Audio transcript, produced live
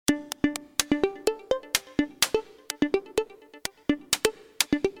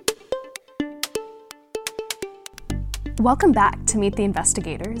Welcome back to Meet the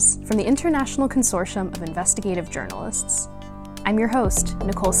Investigators from the International Consortium of Investigative Journalists. I'm your host,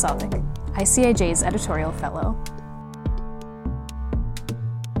 Nicole Selvig, ICIJ's editorial fellow.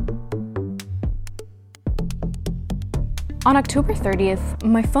 On October 30th,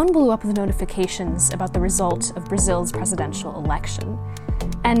 my phone blew up with notifications about the result of Brazil's presidential election.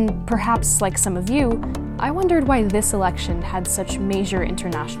 And perhaps, like some of you, I wondered why this election had such major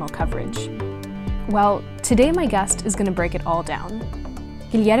international coverage. Well, today my guest is going to break it all down.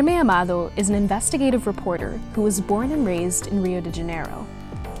 Guilherme Amado is an investigative reporter who was born and raised in Rio de Janeiro.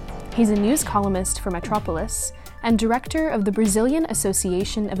 He's a news columnist for Metropolis and director of the Brazilian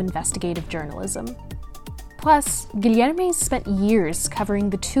Association of Investigative Journalism. Plus, Guilherme spent years covering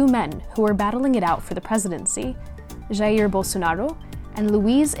the two men who were battling it out for the presidency, Jair Bolsonaro and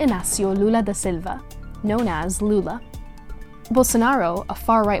Luiz Inácio Lula da Silva, known as Lula. Bolsonaro, a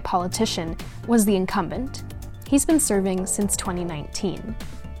far-right politician, was the incumbent. He's been serving since 2019.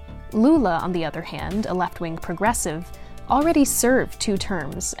 Lula, on the other hand, a left-wing progressive, already served 2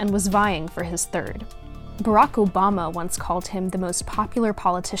 terms and was vying for his third. Barack Obama once called him the most popular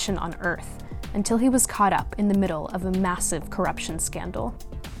politician on earth, until he was caught up in the middle of a massive corruption scandal.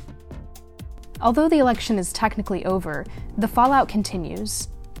 Although the election is technically over, the fallout continues.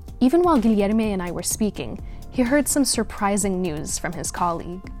 Even while Guilherme and I were speaking, he heard some surprising news from his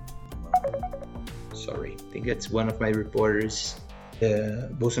colleague. Sorry, I think it's one of my reporters. The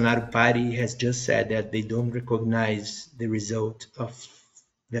Bolsonaro party has just said that they don't recognize the result of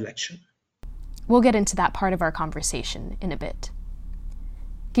the election. We'll get into that part of our conversation in a bit.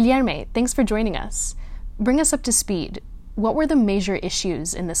 Guilherme, thanks for joining us. Bring us up to speed. What were the major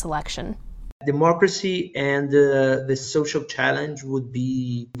issues in this election? Democracy and the social challenge would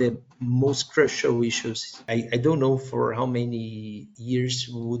be the most crucial issues. I don't know for how many years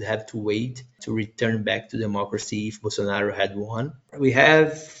we would have to wait to return back to democracy if Bolsonaro had won. We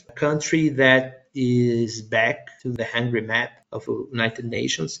have a country that is back to the hungry map of the United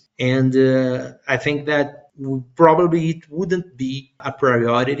Nations. And I think that probably it wouldn't be a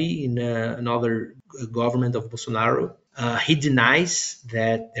priority in another government of Bolsonaro. He denies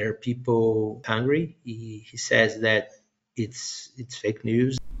that there are people hungry. He says that it's fake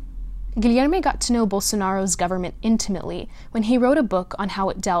news. Guilherme got to know Bolsonaro's government intimately when he wrote a book on how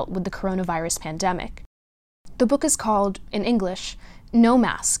it dealt with the coronavirus pandemic. The book is called, in English, No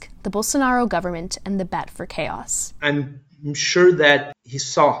Mask, The Bolsonaro Government and the Bet for Chaos. I'm sure that he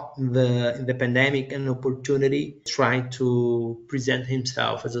saw in the pandemic an opportunity trying to present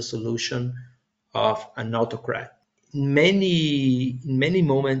himself as a solution of an autocrat. In many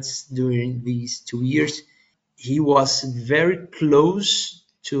moments during these 2 years, he was very close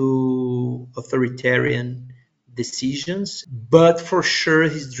to authoritarian decisions, but for sure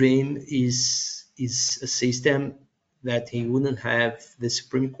his dream is a system that he wouldn't have the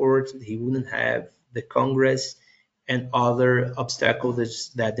Supreme Court, he wouldn't have the Congress, and other obstacles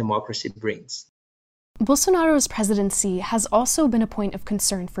that democracy brings. Bolsonaro's presidency has also been a point of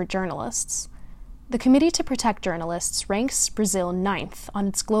concern for journalists. The Committee to Protect Journalists ranks Brazil 9th on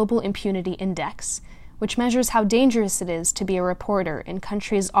its Global Impunity Index, which measures how dangerous it is to be a reporter in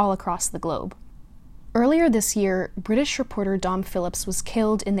countries all across the globe. Earlier this year, British reporter Dom Phillips was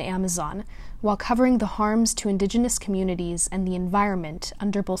killed in the Amazon while covering the harms to indigenous communities and the environment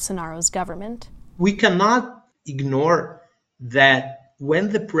under Bolsonaro's government. We cannot ignore that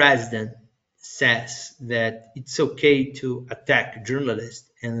when the president says that it's okay to attack journalists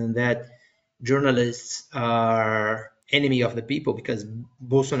and that journalists are enemy of the people, because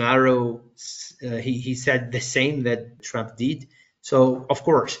Bolsonaro, he said the same that Trump did. So, of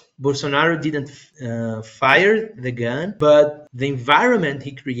course, Bolsonaro didn't fire the gun, but the environment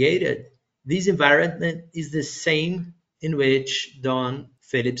he created, this environment is the same in which Don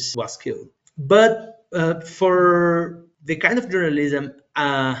Phillips was killed. But for the kind of journalism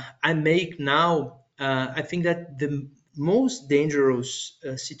I make now, I think that the most dangerous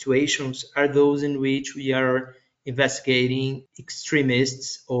situations are those in which we are investigating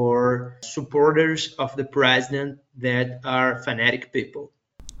extremists or supporters of the president that are fanatic people.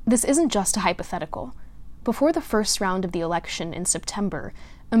 This isn't just a hypothetical. Before the first round of the election in September,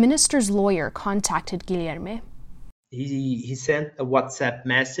 a minister's lawyer contacted Guilherme. He sent a WhatsApp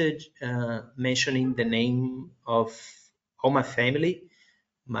message mentioning the name of all my family,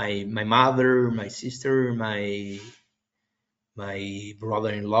 my mother, my sister, my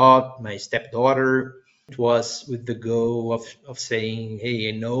brother-in-law, my stepdaughter. It was with the goal of saying, hey,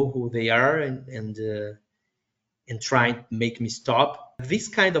 I know who they are and trying to make me stop. This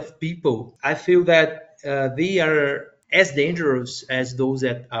kind of people, I feel that they are as dangerous as those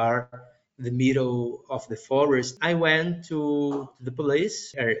that are the middle of the forest. I went to the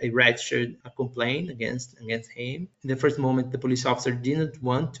police. I registered a complaint against him. In the first moment, the police officer didn't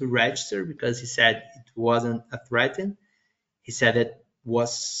want to register because he said it wasn't a threat. He said it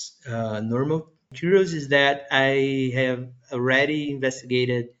was normal. Curious is that I have already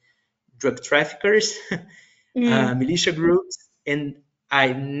investigated drug traffickers, militia groups, and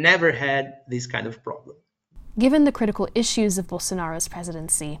I never had this kind of problem. Given the critical issues of Bolsonaro's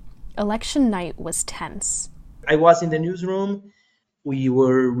presidency, election night was tense. I was in the newsroom. We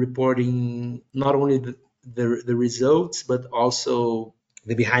were reporting not only the results, but also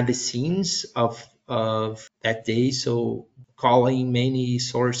the behind the scenes of that day. So calling many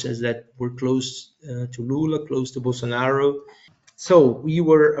sources that were close to Lula, close to Bolsonaro. So we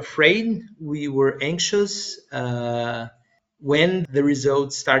were afraid, we were anxious. When the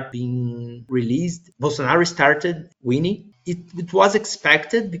results start being released, Bolsonaro started winning. It was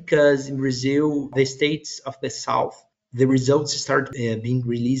expected because in Brazil, the states of the South, the results start being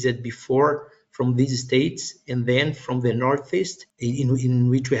released before from these states and then from the Northeast, in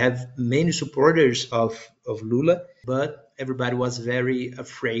which we have many supporters of Lula. But everybody was very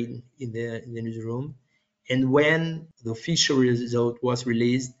afraid in the newsroom. And when the official result was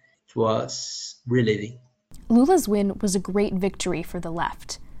released, it was relieving. Lula's win was a great victory for the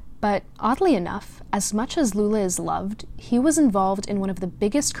left. But oddly enough, as much as Lula is loved, he was involved in one of the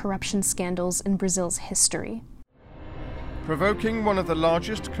biggest corruption scandals in Brazil's history. Provoking one of the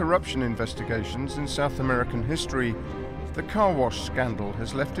largest corruption investigations in South American history, the car wash scandal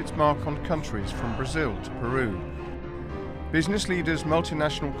has left its mark on countries from Brazil to Peru. Business leaders,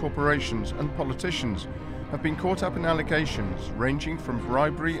 multinational corporations and politicians have been caught up in allegations ranging from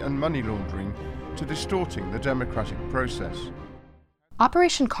bribery and money laundering to distorting the democratic process.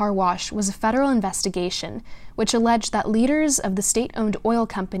 Operation Car Wash was a federal investigation which alleged that leaders of the state-owned oil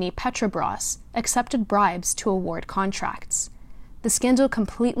company Petrobras accepted bribes to award contracts. The scandal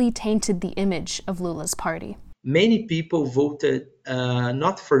completely tainted the image of Lula's party. Many people voted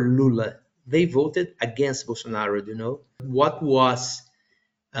not for Lula. They voted against Bolsonaro, What was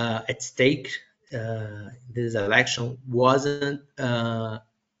at stake in this election wasn't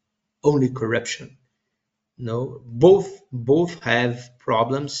only corruption. No, both have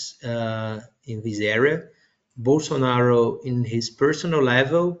problems in this area. Bolsonaro in his personal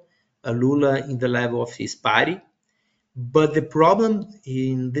level, Lula in the level of his party. But the problem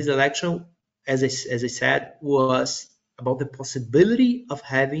in this election, as I said, was about the possibility of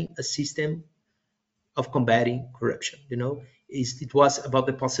having a system of combating corruption. It was about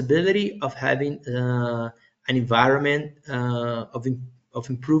the possibility of having an environment of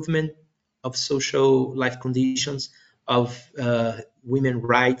improvement of social life conditions, of women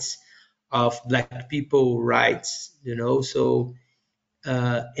rights, of Black people rights, So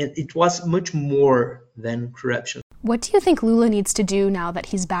and it was much more than corruption. What do you think Lula needs to do now that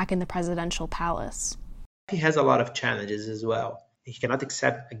he's back in the presidential palace? He has a lot of challenges as well. He cannot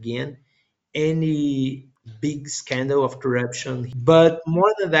accept again any big scandal of corruption. But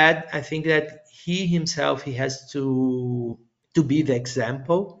more than that, I think that he himself, he has to be the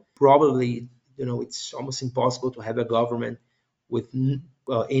example. Probably, it's almost impossible to have a government with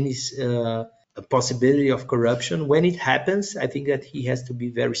any possibility of corruption. When it happens, I think that he has to be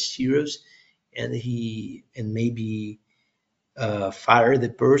very serious and maybe fire the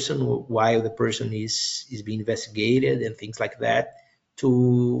person while the person is being investigated and things like that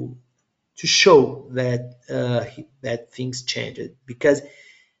to show that that things changed. Because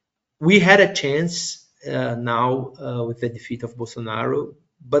we had a chance now with the defeat of Bolsonaro,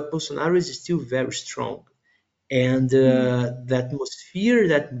 but Bolsonaro is still very strong. And the atmosphere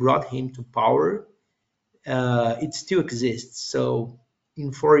that brought him to power, it still exists. So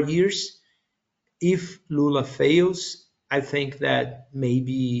in 4 years, if Lula fails, I think that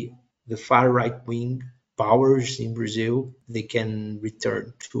maybe the far right wing powers in Brazil, they can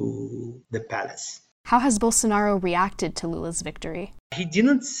return to the palace. How has Bolsonaro reacted to Lula's victory? He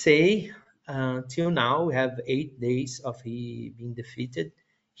didn't say till now, we have 8 days of he being defeated.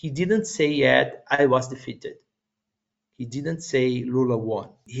 He didn't say yet, I was defeated. He didn't say Lula won.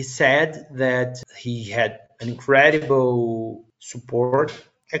 He said that he had an incredible support.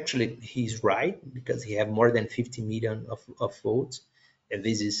 Actually, he's right, because he had more than 50 million of votes. And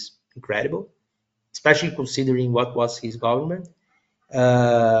this is incredible, especially considering what was his government.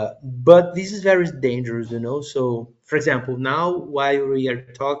 But this is very dangerous, So, for example, now while we are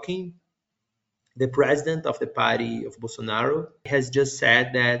talking, the president of the party of Bolsonaro has just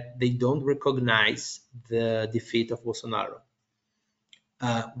said that they don't recognize the defeat of Bolsonaro.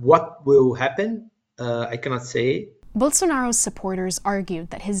 What will happen? I cannot say. Bolsonaro's supporters argued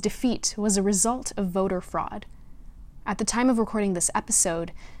that his defeat was a result of voter fraud. At the time of recording this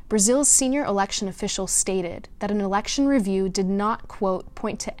episode, Brazil's senior election official stated that an election review did not, quote,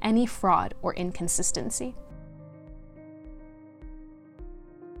 point to any fraud or inconsistency.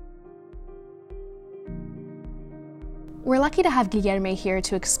 We're lucky to have Guilherme here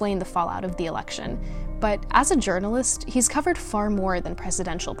to explain the fallout of the election, but as a journalist, he's covered far more than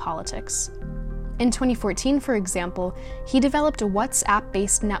presidential politics. In 2014, for example, he developed a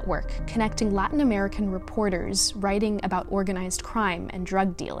WhatsApp-based network connecting Latin American reporters writing about organized crime and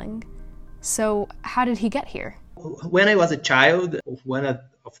drug dealing. So, how did he get here? When I was a child, one of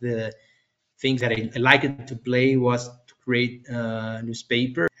the things that I liked to play was to create a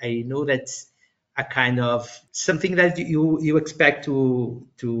newspaper. I know that's a kind of something that you expect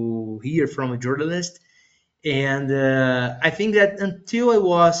to hear from a journalist. And I think that until I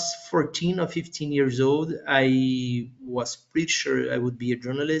was 14 or 15 years old, I was pretty sure I would be a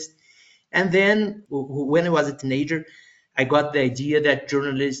journalist. And then when I was a teenager, I got the idea that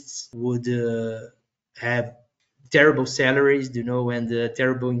journalists would have terrible salaries, and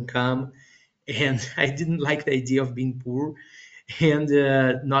terrible income. And I didn't like the idea of being poor and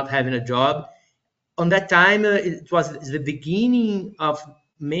not having a job. On that time, it was the beginning of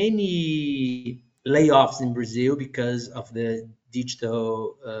many layoffs in Brazil because of the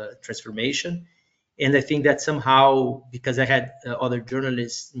digital transformation. And I think that somehow, because I had other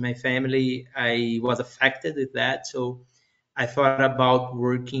journalists in my family, I was affected with that. So I thought about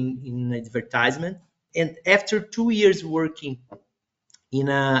working in advertisement. And after 2 years working in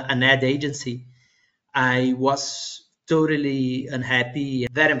an ad agency, I was totally unhappy.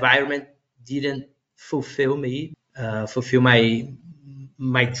 That environment didn't fulfill my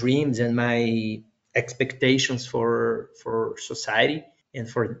dreams and my expectations for society and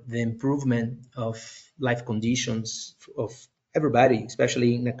for the improvement of life conditions of everybody,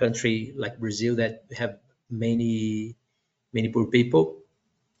 especially in a country like Brazil that have many poor people.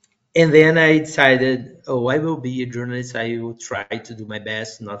 And then I decided, I will be a journalist. I will try to do my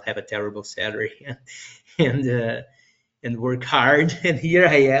best, not have a terrible salary, and work hard. And here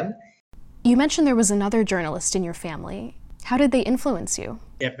I am. You mentioned there was another journalist in your family. How did they influence you?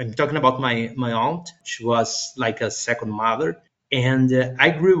 Yeah, I'm talking about my aunt. She was like a second mother. And I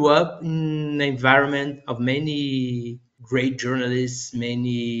grew up in an environment of many great journalists,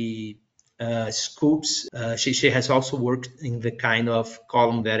 many scoops. She has also worked in the kind of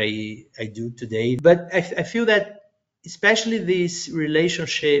column that I do today. But I feel that especially this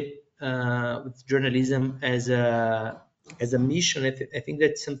relationship with journalism as a mission, I think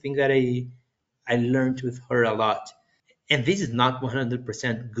that's something that I learned with her a lot. And this is not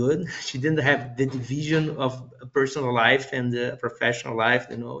 100% good. She didn't have the division of a personal life and a professional life,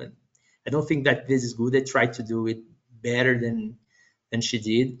 and I don't think that this is good. I tried to do it better than she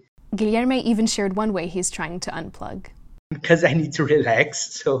did. Guilherme even shared one way he's trying to unplug. Because I need to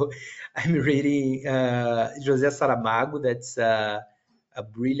relax, so I'm reading José Saramago. That's a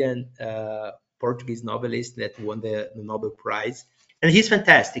brilliant Portuguese novelist that won the Nobel Prize. And he's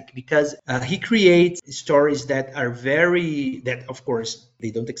fantastic because he creates stories that are that of course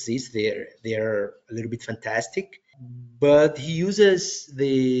they don't exist. They're a little bit fantastic, but he uses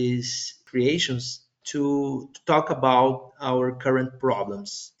these creations to talk about our current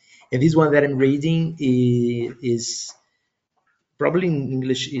problems. And this one that I'm reading is probably in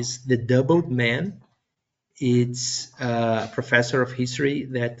English is The Doubled Man. It's a professor of history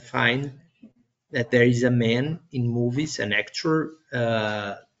that finds that there is a man in movies, an actor,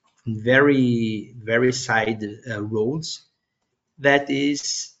 very, very side roles that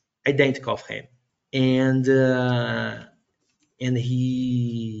is identical of him. And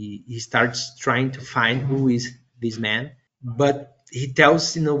he starts trying to find who is this man. But he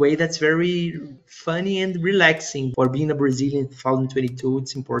tells in a way that's very funny and relaxing. For being a Brazilian in 2022,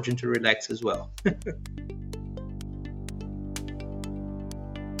 it's important to relax as well.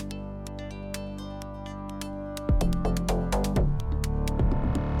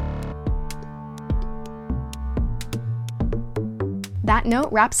 That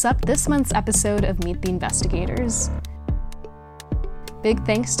note wraps up this month's episode of Meet the Investigators. Big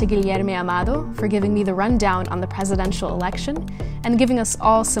thanks to Guilherme Amado for giving me the rundown on the presidential election and giving us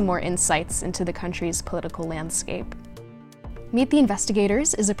all some more insights into the country's political landscape. Meet the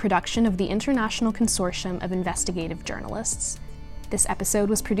Investigators is a production of the International Consortium of Investigative Journalists. This episode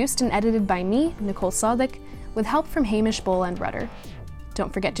was produced and edited by me, Nicole Sodek, with help from Hamish Boll and Rudder.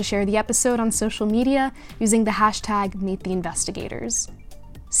 Don't forget to share the episode on social media using the hashtag MeetTheInvestigators.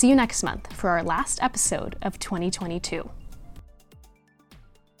 See you next month for our last episode of 2022.